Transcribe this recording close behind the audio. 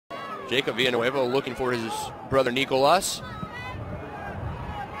Jacob Villanueva looking for his brother Nicolas.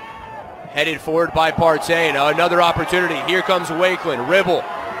 Headed forward by Partain. Another opportunity. Here comes Wakeland. Ribble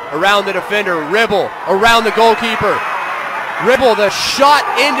around the defender. Ribble around the goalkeeper. Ribble, the shot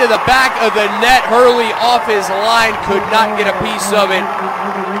into the back of the net. Hurley off his line, could not get a piece of it.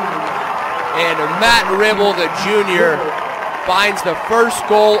 And Matt Ribble, the junior, finds the first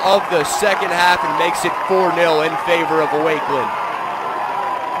goal of the second half and makes it 4-0 in favor of Wakeland.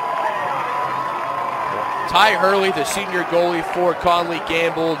 Ty Hurley, the senior goalie for Connally,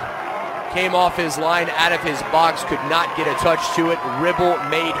 gambled, came off his line, out of his box, could not get a touch to it. Ribble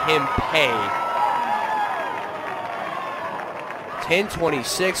made him pay.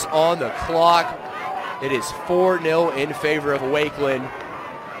 10:26 on the clock. It is 4-0 in favor of Wakeland,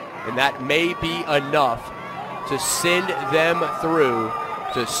 and that may be enough to send them through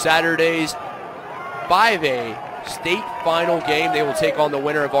to Saturday's 5A state final game. They will take on the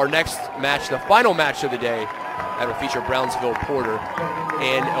winner of our next match, the final match of the day. That will feature Brownsville Porter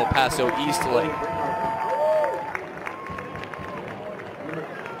and El Paso Eastlake.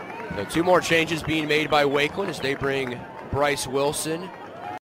 Now, 2 more changes being made by Wakeland as they bring Bryce Wilson